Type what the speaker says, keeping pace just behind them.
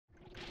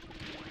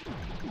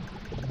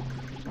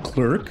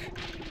clerk.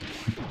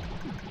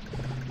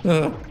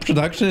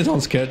 Production is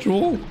on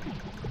schedule.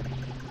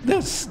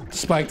 This,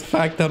 despite the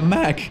fact that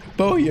Mac,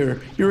 Bowyer,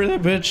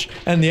 Urinovich,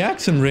 and the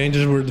Axon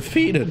Rangers were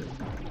defeated.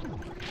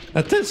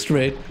 At this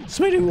rate,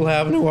 Smitty will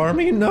have a new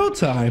army in no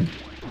time.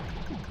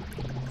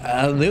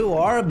 A new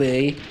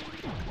army?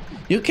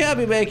 You can't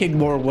be making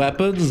more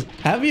weapons.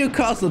 Have you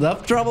caused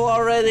enough trouble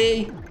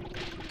already?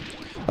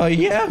 Oh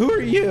yeah, who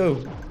are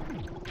you?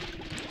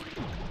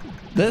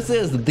 This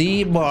is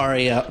the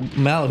Mario.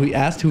 Mallow, who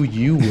asked who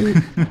you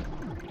were.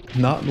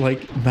 Not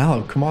like,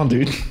 Mallow, come on,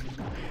 dude.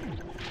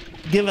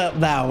 Give up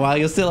now while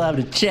you still have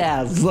the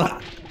chance.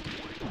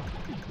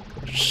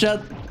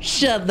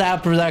 Shut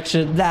that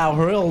production now,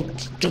 or he'll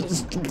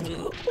just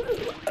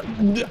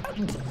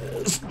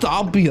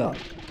stop you.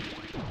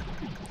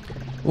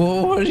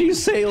 Well, what do you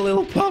say,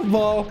 little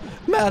puffball?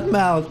 Mad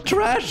Mouth,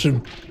 trash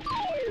him.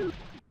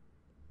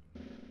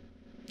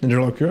 And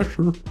you're like, yeah,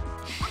 sure.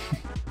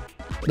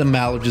 The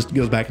mallow just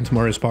goes back into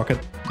Mario's pocket.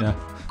 Yeah.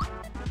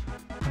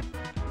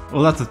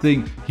 Well, that's the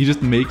thing. He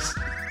just makes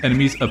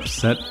enemies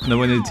upset, and then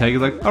when they attack, he's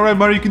like, alright,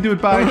 Mario, you can do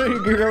it, bye.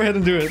 Go ahead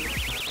and do it.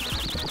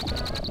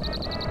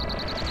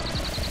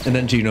 And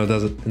then Gino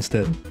does it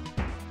instead.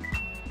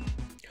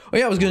 Oh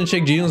yeah, I was gonna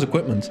check Gino's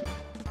equipment.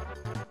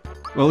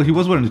 Well, he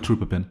was wearing the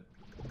trooper pin.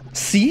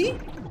 See?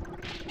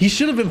 He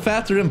should have been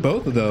faster in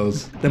both of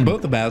those. Than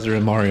both the Bowser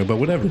and Mario, but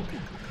whatever.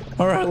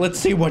 Alright, let's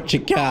see what you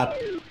got.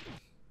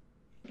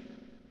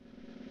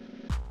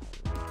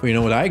 Well, you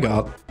know what I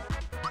got?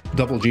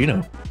 Double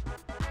Gino.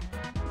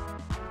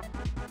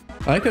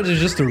 I like how it's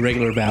just a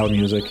regular battle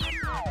music.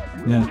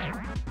 Yeah.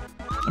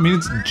 I mean,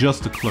 it's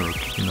just a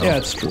clerk, you know. Yeah,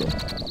 it's true.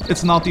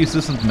 It's not the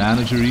assistant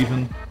manager,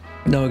 even.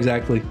 No,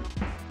 exactly.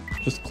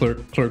 Just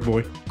clerk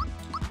boy.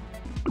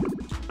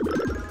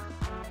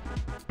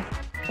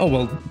 Oh,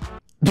 well.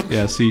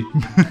 Yeah, see.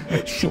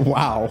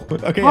 Wow.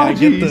 Okay, Oh, I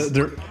get geez.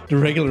 the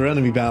regular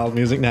enemy battle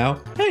music now.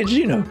 Hey,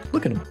 Gino,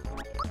 look at him.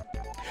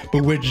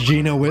 But which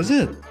Gino is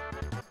it?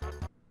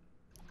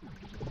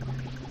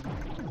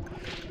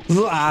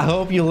 I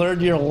hope you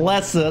learned your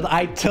lesson.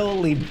 I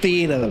totally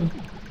beat him.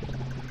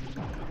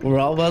 We're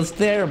almost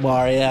there,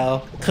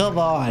 Mario. Come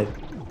on.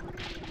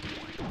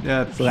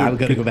 Yeah, So I'm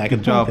gonna go back good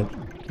and job.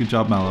 poke Good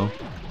job, Mallow.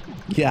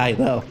 Yeah, I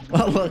know.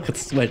 Oh, look,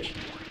 it's Switch.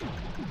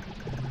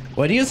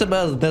 What do you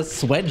suppose this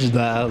Switch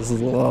does?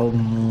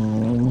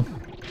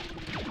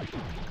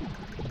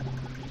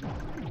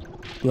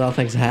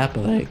 Nothing's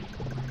happening.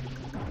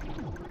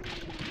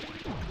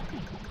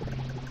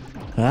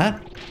 Huh?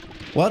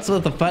 What's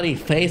with the funny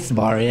face,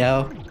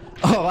 Mario?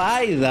 Oh,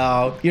 I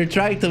know. You're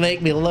trying to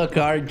make me look,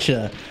 aren't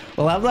you?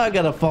 Well, I'm not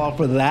gonna fall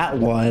for that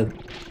one.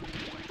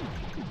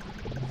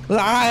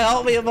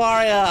 Help me,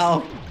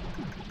 Mario!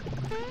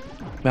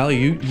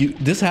 Mally,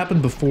 this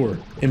happened before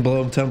in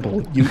Bloom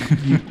Temple. You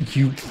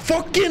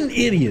fucking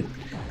idiot!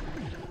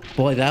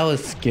 Boy, that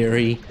was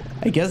scary.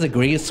 I guess the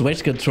green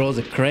switch controls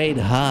a crane,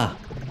 huh?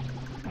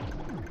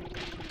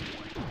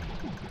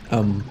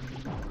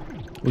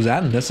 Was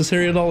that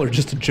necessary at all or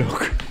just a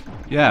joke?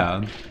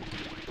 Yeah.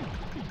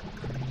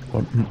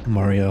 Or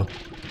Mario.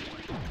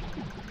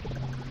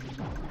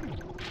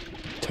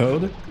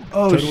 Toad?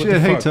 Oh Toad, what shit, the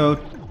hey fuck? Toad.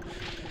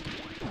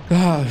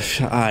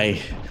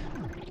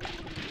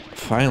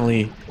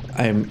 Finally,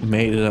 I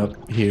made it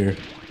up here.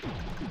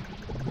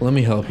 Let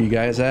me help you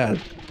guys out.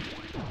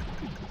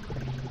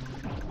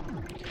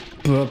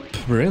 But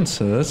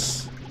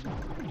Princess...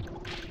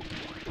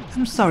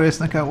 I'm sorry I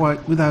snuck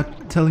out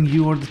without telling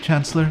you or the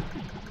Chancellor.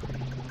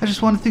 I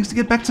just wanted things to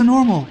get back to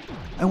normal.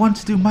 I wanted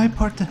to do my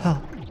part to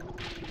help.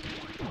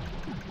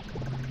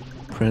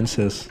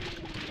 Princess.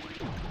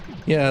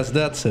 Yes,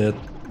 that's it.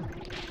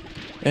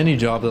 Any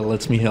job that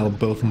lets me help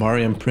both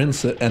Mario and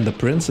the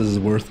princess is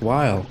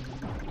worthwhile.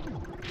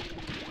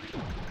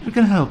 You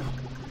can help.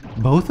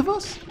 Both of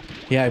us?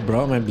 Yeah, I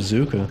brought my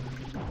bazooka.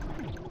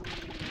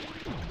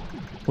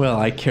 Well,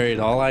 I carried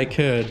all I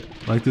could.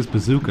 Like this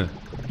bazooka.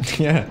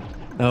 Yeah.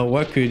 Now,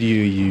 what could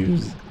you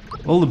use?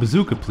 Oh, the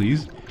bazooka,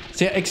 please.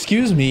 See,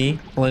 excuse me,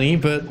 Lenny,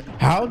 but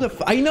how the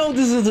I know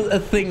this is a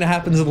thing that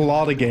happens in a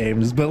lot of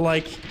games, but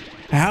like,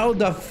 how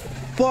the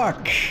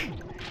fuck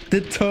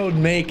did Toad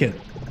make it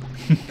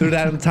through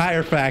that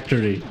entire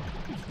factory?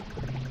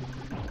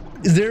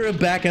 Is there a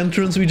back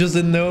entrance we just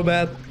didn't know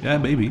about? Yeah,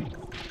 maybe.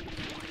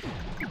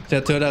 Yeah,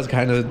 Toad has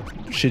kind of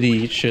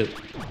shitty shit.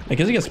 I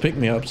guess he gets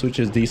pick-me-ups, which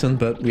is decent,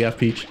 but we have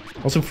Peach.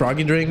 Also,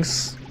 Froggy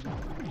drinks.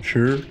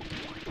 Sure.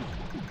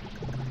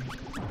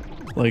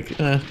 Like,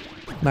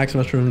 Max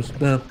mushrooms.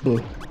 Blue.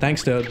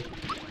 Thanks, Toad.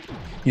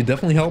 You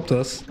definitely helped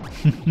us.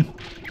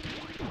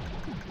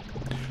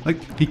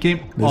 Like, he came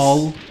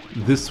all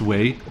this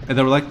way, and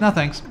they were like, no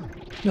thanks.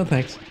 No,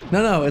 thanks.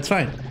 No, it's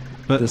fine.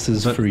 But This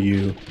is for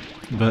you.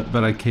 But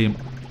I came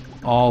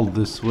all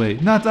this way.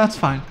 No, that's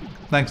fine.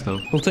 Thanks, though.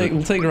 We'll take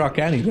the rock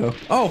candy though.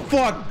 Oh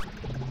fuck!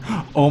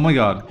 Oh my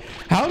god.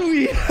 How do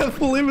we have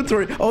full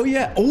inventory? Oh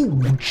yeah. Oh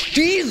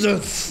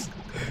Jesus!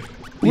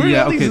 Where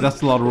Yeah, are okay, these-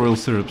 that's a lot of royal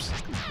syrups.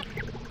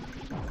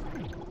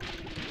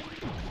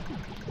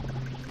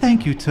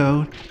 Thank you,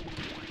 Toad.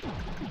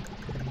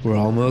 We're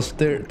almost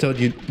there. Told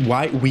you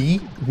why we?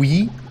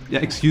 Yeah,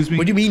 excuse me.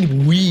 What do you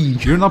mean we?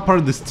 You're not part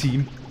of this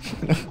team.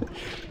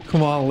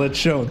 Come on, let's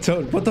show.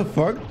 Toad, what the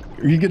fuck?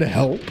 Are you gonna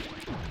help?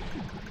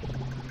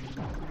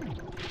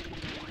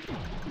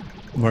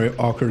 Mario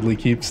awkwardly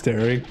keeps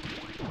staring.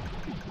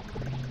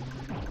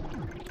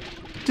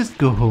 Just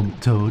go home,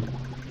 Toad.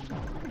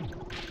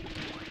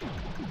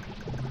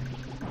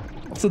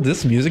 Also,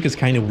 this music is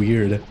kind of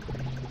weird.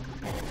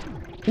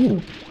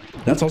 Ooh,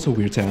 that's also a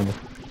weird sound.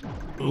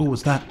 Oh,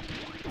 what's that?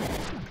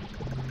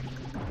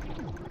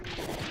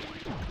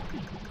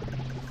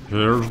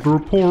 Here's the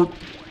report.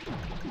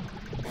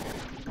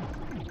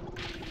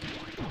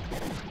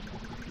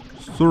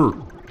 Sir,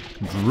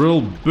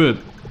 drill bit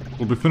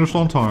will be finished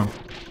on time.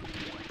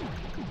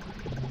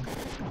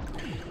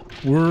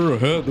 We're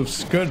ahead of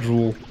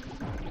schedule.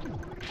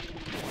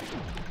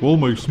 We'll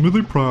make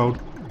Smithy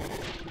proud.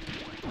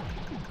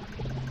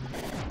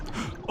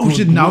 Oh Good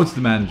shit, now work. it's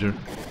the manager.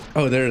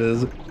 Oh, there it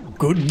is.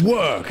 Good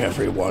work,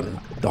 everyone.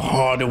 The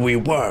harder we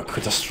work,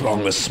 the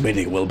stronger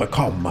Smitty will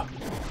become.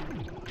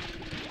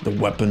 The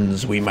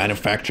weapons we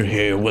manufacture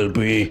here will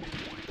be...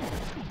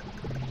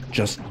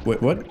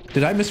 Wait, what?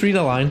 Did I misread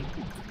a line?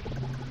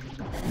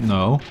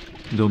 No,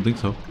 don't think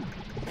so.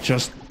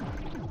 Just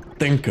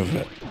think of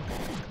it.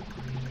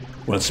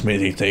 When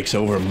Smitty takes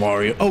over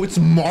Mario... Oh, it's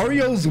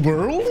Mario's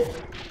world?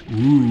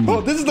 Ooh.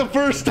 Oh, this is the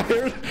first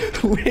time...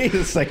 Wait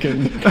a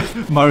second.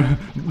 Mario,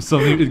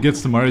 suddenly it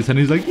gets to Mario's head and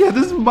he's like, yeah,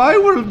 this is my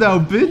world now,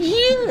 bitch.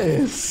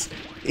 Yes!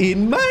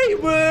 In my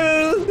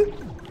world!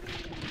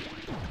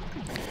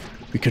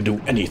 We can do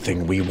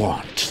anything we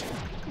want.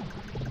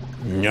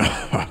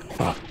 Not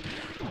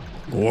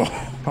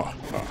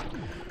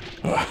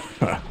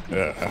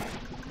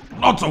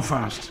so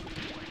fast.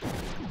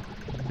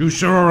 You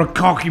sure are a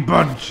cocky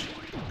bunch.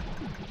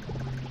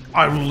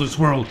 I rule this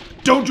world.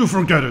 Don't you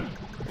forget it.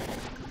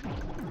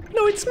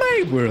 No, it's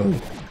my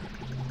world.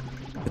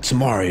 It's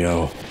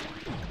Mario.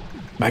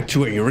 Back to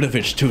where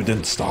Eurydice 2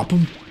 didn't stop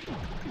him.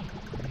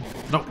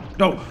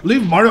 No,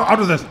 leave Mario out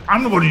of this.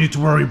 I'm the one you need to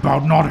worry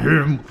about, not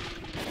him.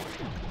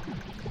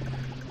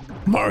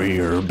 Mario,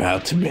 you're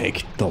about to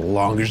make the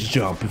longest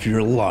jump of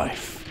your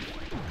life.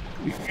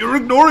 You're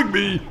ignoring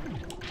me.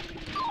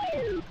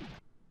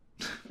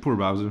 Poor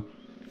Bowser.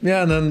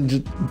 Yeah, and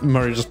then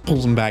Mario just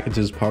pulls him back into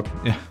his pocket.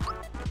 Yeah.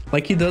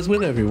 Like he does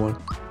with everyone.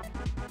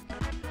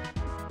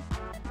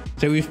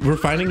 So we're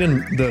finding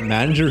the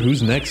manager.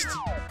 Who's next?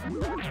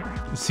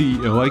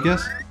 CEO, I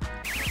guess?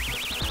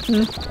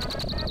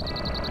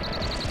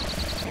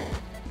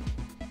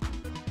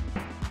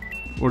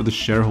 Or the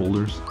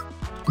shareholders.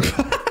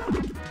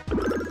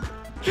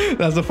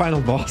 That's the final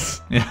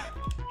boss. Yeah.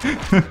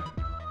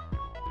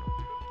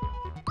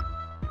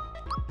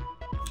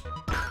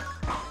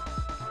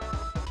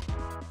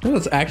 Oh,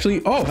 it's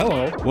actually... Oh,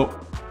 hello. Whoa.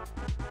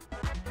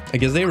 I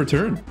guess they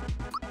returned.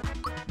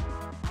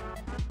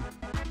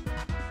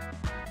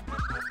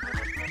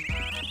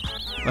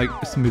 Like,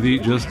 Smithy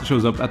just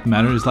shows up at the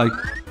manor and is like,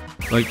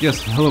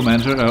 yes, hello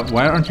manager,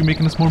 why aren't you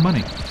making us more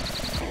money?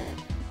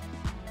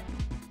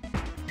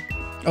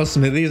 Oh,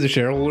 Smithy is a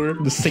shareholder?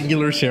 The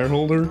singular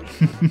shareholder?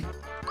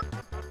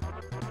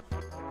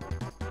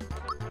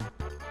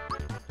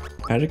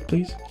 Magic,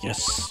 please?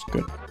 Yes,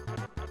 good.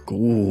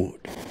 Good.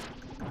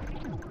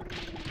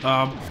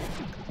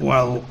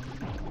 Well...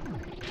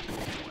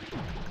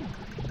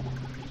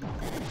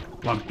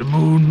 Like the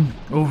moon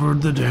over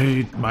the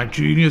day, my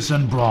genius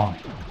and brawn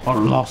are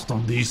lost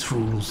on these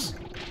fools.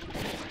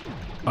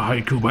 A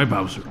haiku by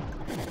Bowser.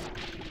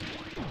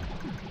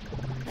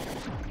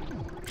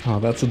 Oh,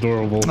 that's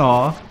adorable.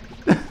 Aw.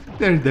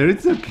 there,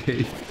 it's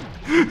okay.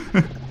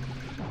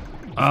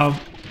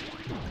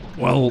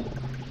 Well...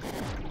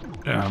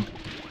 Yeah.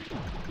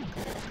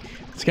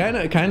 It's kind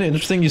of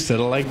interesting you said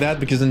it like that,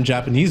 because in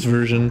Japanese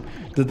version,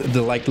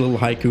 the like little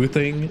haiku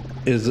thing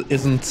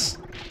isn't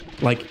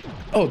like,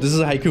 oh, this is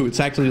a haiku. It's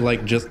actually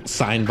like just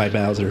signed by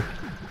Bowser.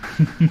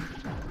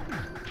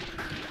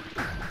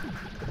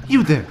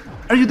 You there!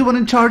 Are you the one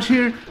in charge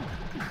here?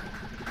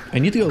 I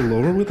need to go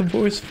lower with the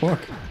voice. Fuck.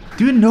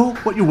 Do you know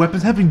what your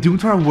weapons have been doing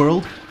to our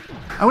world?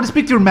 I want to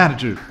speak to your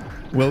manager.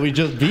 Well, we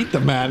just beat the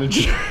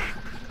manager.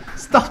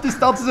 Stop this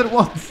nonsense at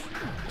once.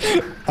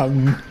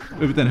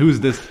 Wait, but then who's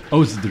this?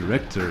 Oh, it's the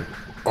director.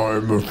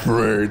 I'm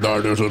afraid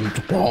that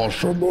isn't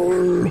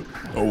possible.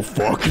 Oh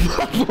fuck,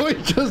 my boy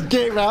just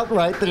came out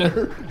right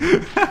there.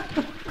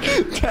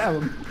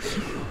 Damn.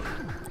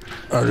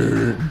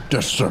 Any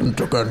dissent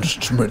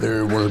against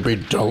Smithy will be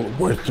dealt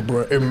with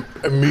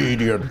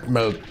immediate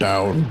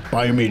meltdown.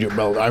 By immediate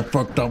I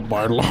fucked up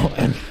my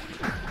line.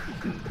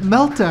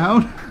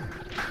 Meltdown?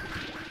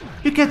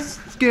 You can't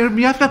scare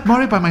me. I've got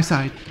Mario by my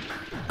side.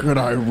 Can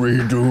I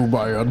redo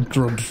my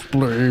entrance,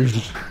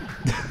 please?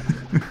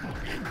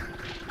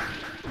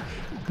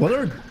 What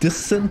are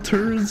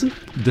dissenters?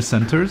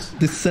 Dissenters?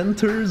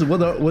 Dissenters?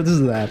 What is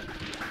that?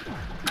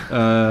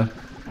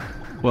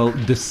 Well,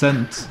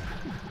 dissent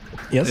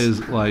Yes.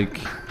 is like,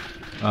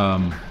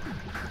 well,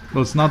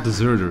 it's not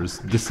deserters.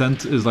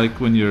 Dissent is like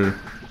when you're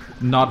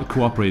not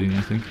cooperating,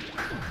 I think.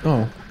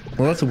 Oh,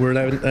 Well, that's a word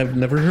I've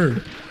never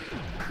heard.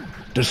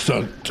 The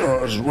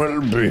sectors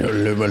will be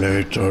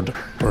eliminated.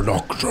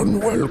 Production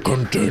will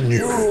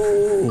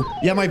continue.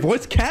 Yeah, my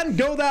voice can't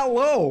go that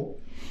low.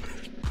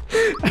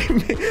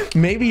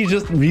 Maybe he's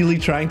just really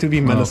trying to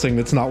be menacing.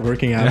 It's not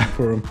working out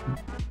for him.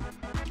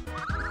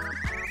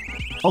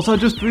 Also, I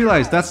just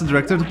realized that's the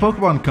director of the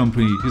Pokemon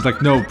Company. He's like,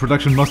 no,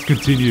 production must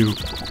continue.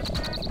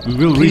 We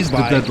will reach the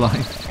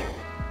deadline.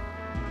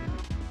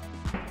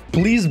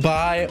 Please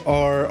buy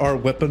our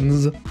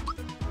weapons.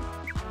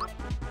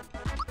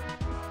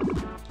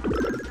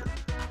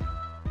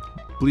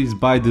 Please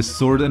buy this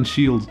sword and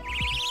shield.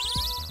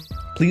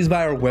 Please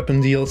buy our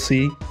weapon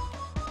DLC.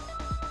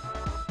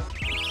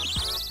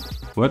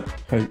 What?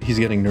 Oh, he's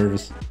getting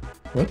nervous.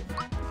 What?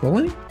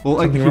 Really? Well,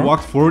 like, he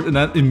walked forward and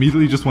that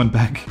immediately just went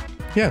back.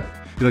 Yeah.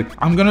 He's like,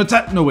 I'm gonna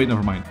attack. No, wait,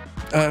 never mind.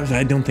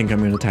 I don't think I'm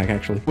gonna attack,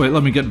 actually. Wait,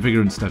 let me get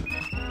bigger instead.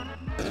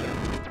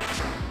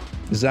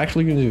 Is it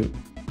actually gonna do...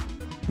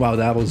 Wow,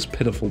 that was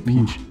pitiful,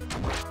 Peach.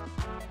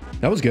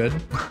 That was good.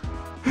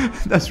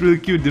 That's really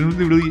cute. It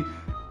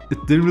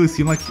didn't really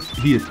seem like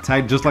he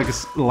attacked, just like a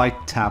light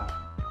tap.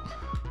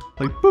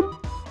 Like, boop.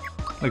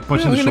 Like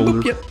punch in the shoulder.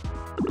 Boop, yep.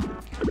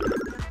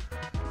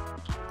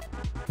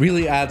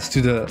 Really adds to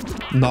the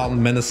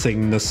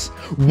non-menacingness.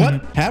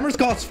 What? Hammers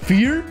cause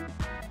fear?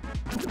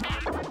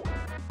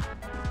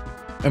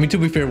 I mean, to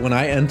be fair, when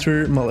I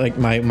enter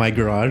my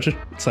garage,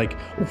 it's like,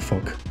 oh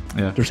fuck.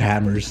 Yeah. There's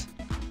hammers.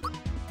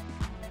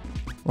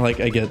 Like,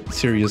 I get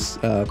serious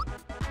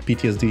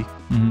PTSD.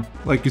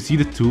 Like, you see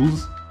the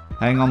tools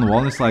hanging on the wall,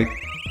 and it's like,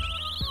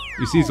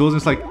 you see tools, and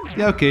it's like,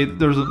 yeah, okay,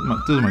 those are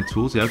my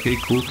tools, yeah, okay,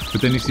 cool.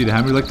 But then you see the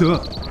hammer, you're like, oh,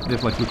 they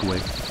have to, like, look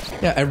away.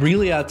 Yeah, I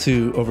really had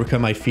to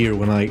overcome my fear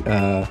when I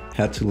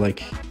had to,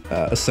 like,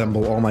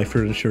 assemble all my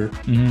furniture.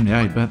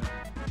 Yeah, I bet.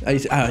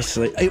 It's...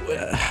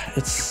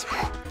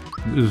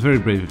 It was very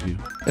brave of you.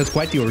 It's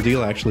quite the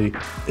ordeal, actually.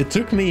 It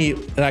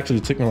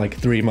actually took me like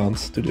 3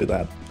 months to do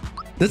that.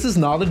 This is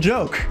not a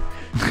joke.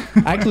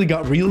 I actually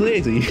got real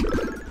lazy.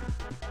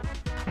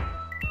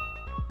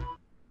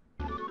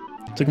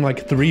 It took me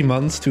like 3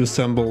 months to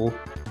assemble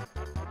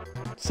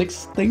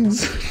 6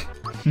 things.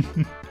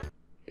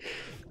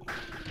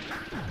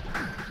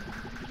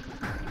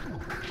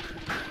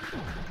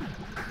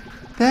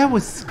 That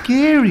was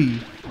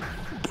scary.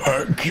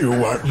 Thank you,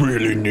 I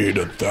really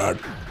needed that.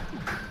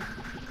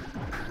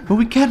 But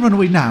we can't run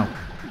away now.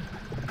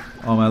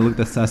 Oh man, look at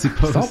that sassy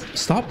pose.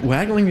 Stop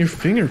waggling your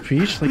finger,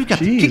 Peach. Like, We got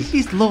to kick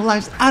these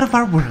lowlives out of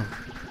our world.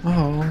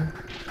 Oh.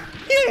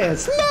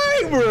 Yes,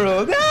 my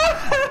world!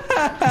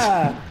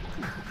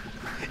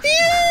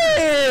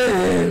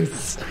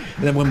 Yes!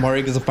 And then when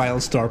Mario gets a final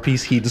star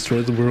piece, he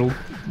destroys the world.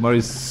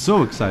 Mario's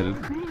so excited.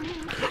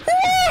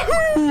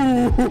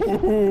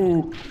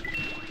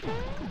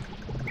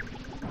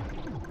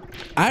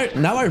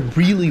 Now I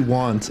really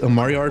want a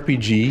Mario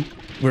RPG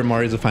where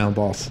Mario's the final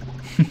boss.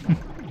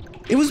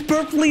 It was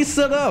perfectly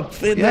set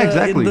up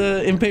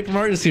in Paper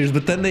Mario series,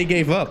 but then they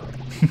gave up.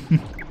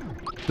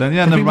 Then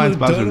yeah, never mind,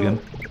 Bowser again.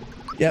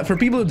 Yeah, for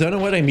people who don't know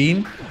what I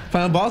mean,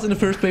 final boss in the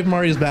first Paper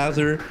Mario is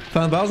Bowser,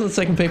 final boss in the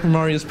second Paper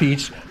Mario is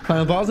Peach,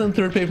 final boss in the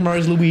third Paper Mario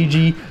is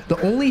Luigi. The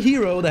only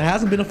hero that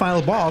hasn't been a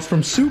final boss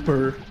from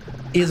Super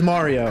is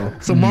Mario.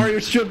 So Mario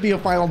should be a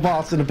final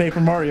boss in a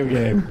Paper Mario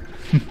game.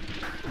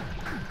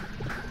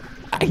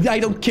 I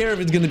don't care if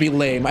it's gonna be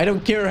lame. I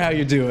don't care how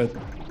you do it.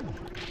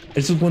 I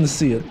just want to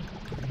see it.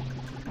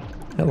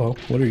 Hello,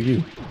 what are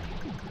you?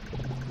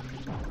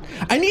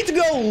 I need to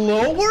go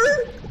lower?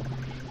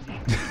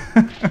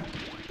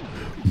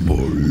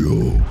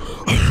 Mario,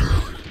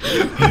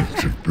 I'm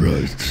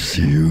surprised to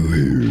see you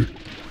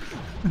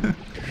here.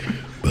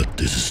 But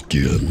this is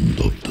the end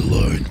of the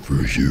line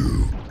for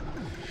you.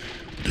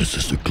 This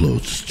is the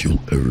closest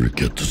you'll ever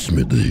get to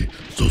Smithy,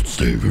 so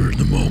savor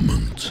the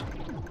moment.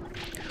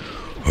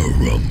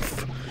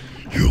 Harumph,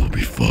 you'll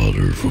be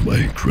fodder for my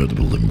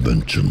incredible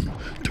invention,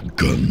 the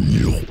gun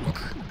yolk.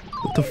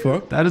 What the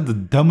fuck? That is the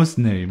dumbest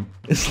name.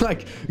 It's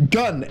like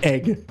gun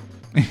egg.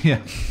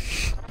 Yeah.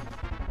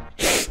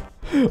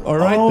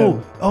 Alright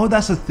then. Oh,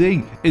 that's the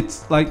thing.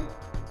 It's like,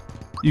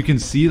 you can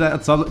see that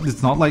it's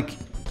not like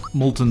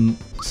molten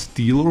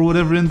steel or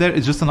whatever in there.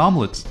 It's just an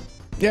omelet.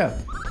 Yeah.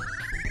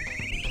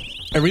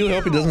 I really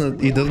hope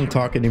he doesn't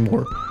talk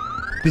anymore.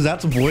 Because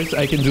that's a voice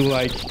I can do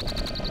like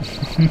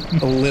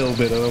a little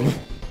bit of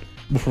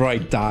before I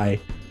die.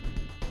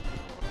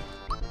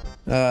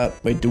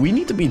 Wait, do we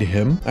need to beat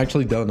him? I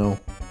actually don't know.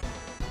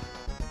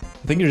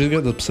 I think you're just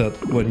get upset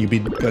when you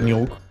beat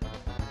Gunyolk.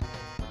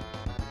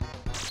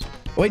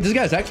 Wait, this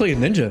guy's actually a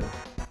ninja.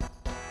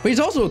 Wait, he's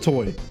also a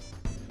toy.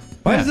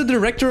 Why is the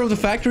director of the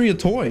factory a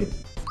toy?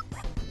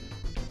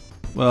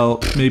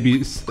 Well, maybe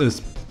it's a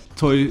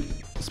toy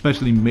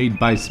specially made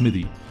by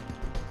Smithy.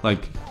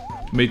 Like,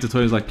 made the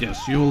toy is like,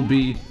 yes, you'll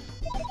be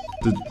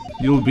the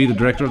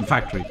director of the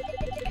factory.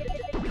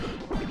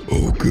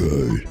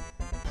 Okay.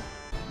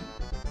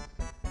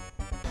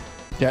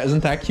 Yeah,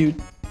 isn't that cute?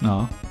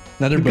 No.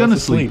 Now they're The both gun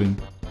is asleep.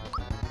 sleeping.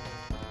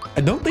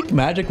 I don't think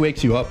magic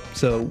wakes you up,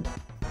 so...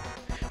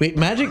 Wait,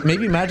 magic?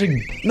 Maybe magic...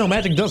 No,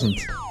 magic doesn't.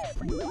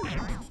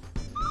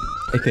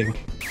 I think.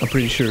 I'm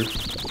pretty sure.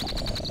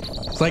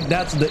 It's like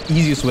that's the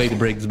easiest way to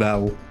break this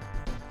battle.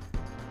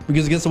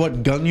 Because guess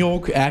what?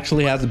 Gunyoke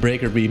actually has a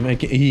breaker beam.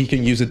 He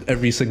can use it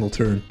every single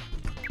turn.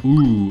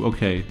 Ooh,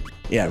 okay.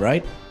 Yeah,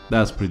 right?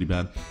 That's pretty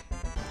bad.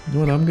 You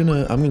know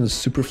what? I'm gonna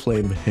super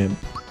flame him.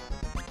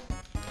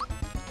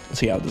 Let's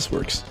see how this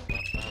works.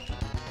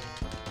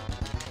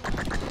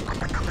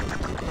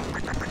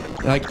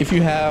 Like if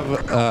you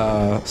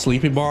have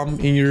Sleepy Bomb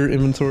in your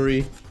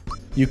inventory,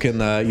 you can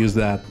use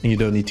that and you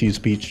don't need to use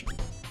Peach.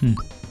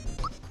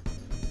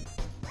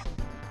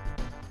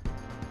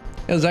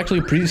 It was actually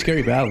a pretty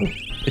scary battle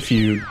if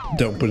you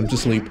don't put him to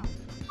sleep.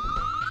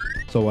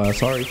 So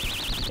sorry.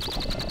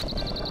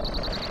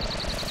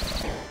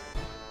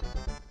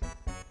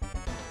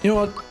 You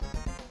know what?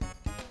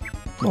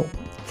 Well,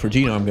 for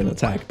Gino I'm gonna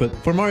attack, but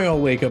for Mario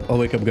I'll wake up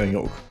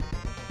Gunyoke.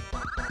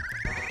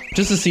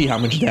 Just to see how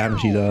much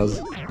damage he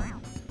does.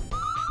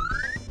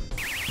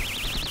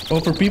 Well,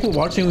 for people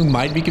watching who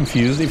might be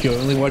confused if you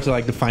only watch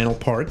like the final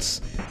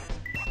parts,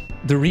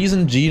 the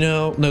reason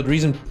Gino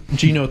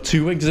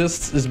 2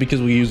 exists is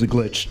because we use a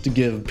glitch to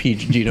give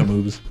Peach Gino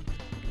moves.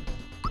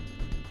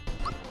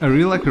 I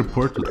really like her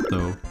portrait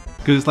though,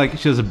 because it's like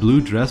she has a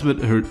blue dress, but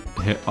her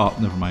hair. Oh,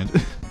 never mind.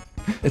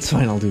 It's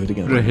fine, I'll do it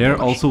again. Her hair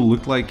also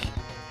looked like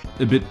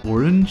a bit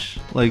orange,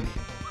 like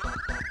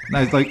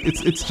nice. Like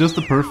it's just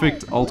the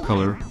perfect alt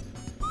color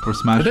for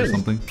Smash or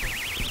something.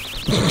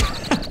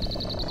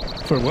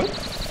 For what?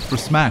 For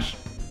Smash.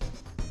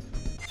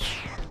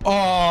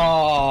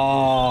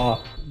 Oh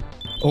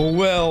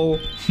well.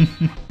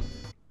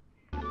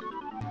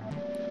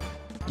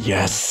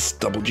 Yes,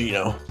 double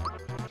Gino.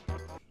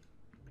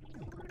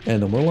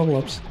 And no more level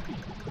ups.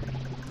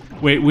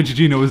 Wait, which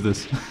Gino is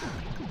this?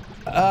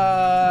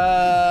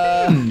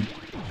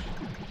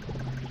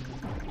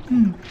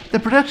 The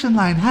production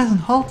line hasn't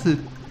halted.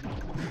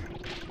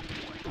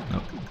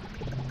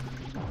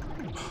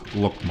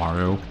 Look,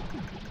 Mario.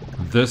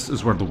 This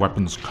is where the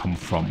weapons come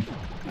from.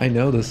 I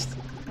noticed.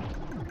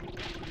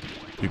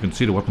 You can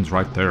see the weapons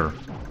right there.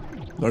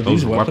 Are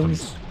Those these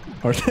weapons?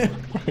 Are they?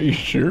 Are you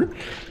sure?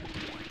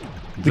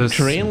 The This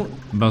crane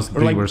must or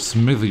be like- where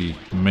Smithy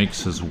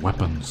makes his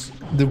weapons.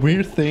 The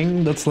weird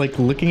thing that's like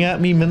looking at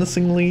me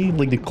menacingly,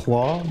 like the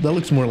claw, that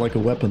looks more like a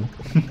weapon.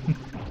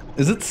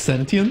 Is it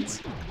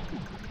sentient?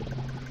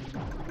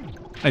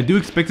 I do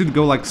expect it to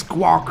go like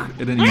squawk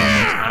at any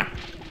moment.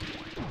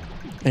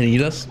 And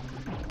eat us?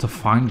 To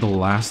find the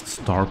last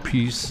star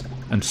piece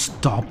and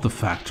stop the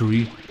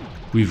factory,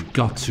 we've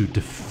got to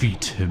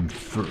defeat him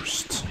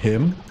first.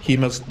 Him? He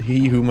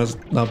who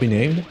must not be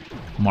named?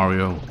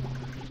 Mario,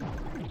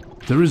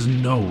 there is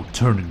no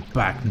turning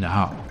back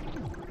now.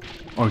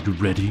 Are you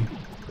ready?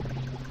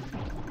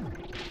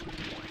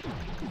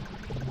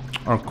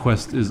 Our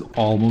quest is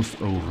almost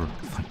over,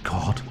 thank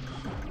God.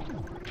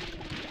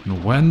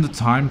 And when the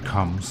time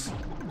comes,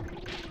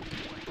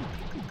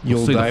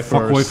 You'll stay die the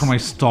fuck for away us. from my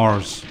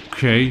stars,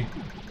 okay?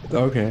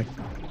 Okay.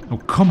 Now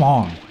come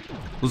on,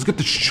 let's get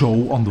the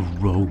show on the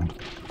road.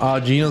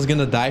 Gino's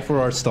gonna die for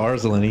our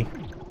stars, Lenny.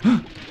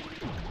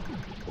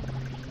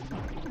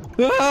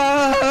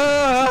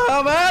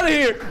 I'm out of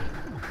here!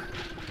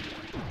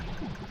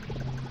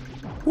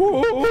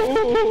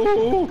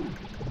 Whoa.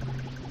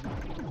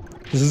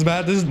 This is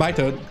bad. This is my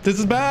Toad. This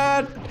is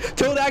bad.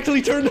 Toad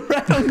actually turned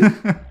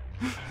around.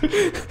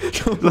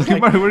 Look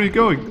at Mario, where are you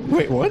going?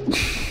 Wait, what?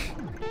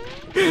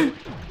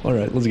 All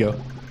right, let's go.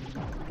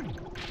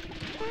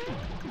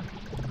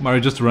 Mario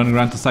just running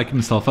around to psych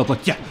himself out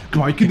like, yeah,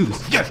 come on, you can do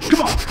this. Yeah,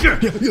 come on, yeah.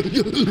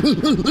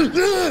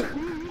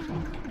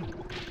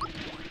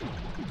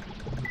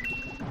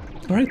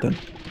 All right then.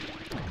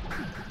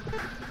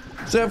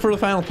 So for the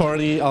final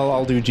party,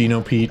 I'll do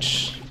Gino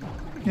Peach.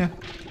 Yeah.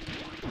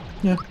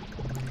 Yeah.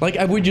 Like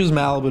I would use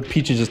Mal, but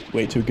Peach is just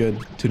way too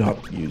good to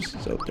not use.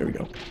 So there we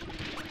go.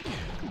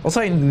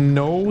 Also, I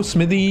know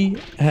Smithy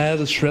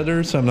has a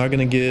shredder, so I'm not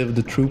gonna give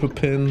the Trooper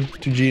pin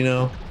to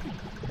Gino.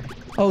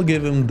 I'll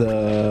give him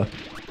the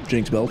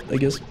Jinx belt, I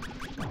guess.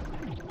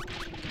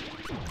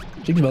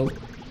 Jinx belt.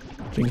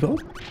 Jinx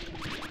belt.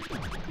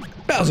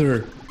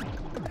 Bowser!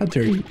 How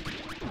dare you?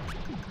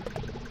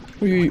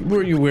 What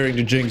are you wearing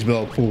the Jinx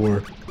belt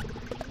for?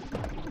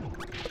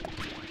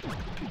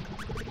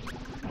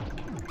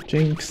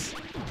 Jinx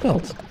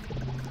belt.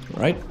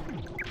 Alright.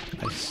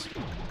 Nice.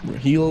 We're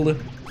healed.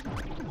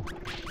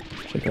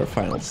 Check our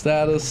final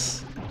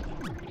status.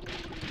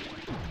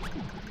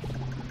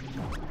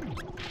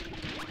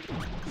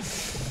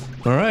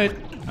 Alright.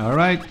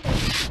 Alright.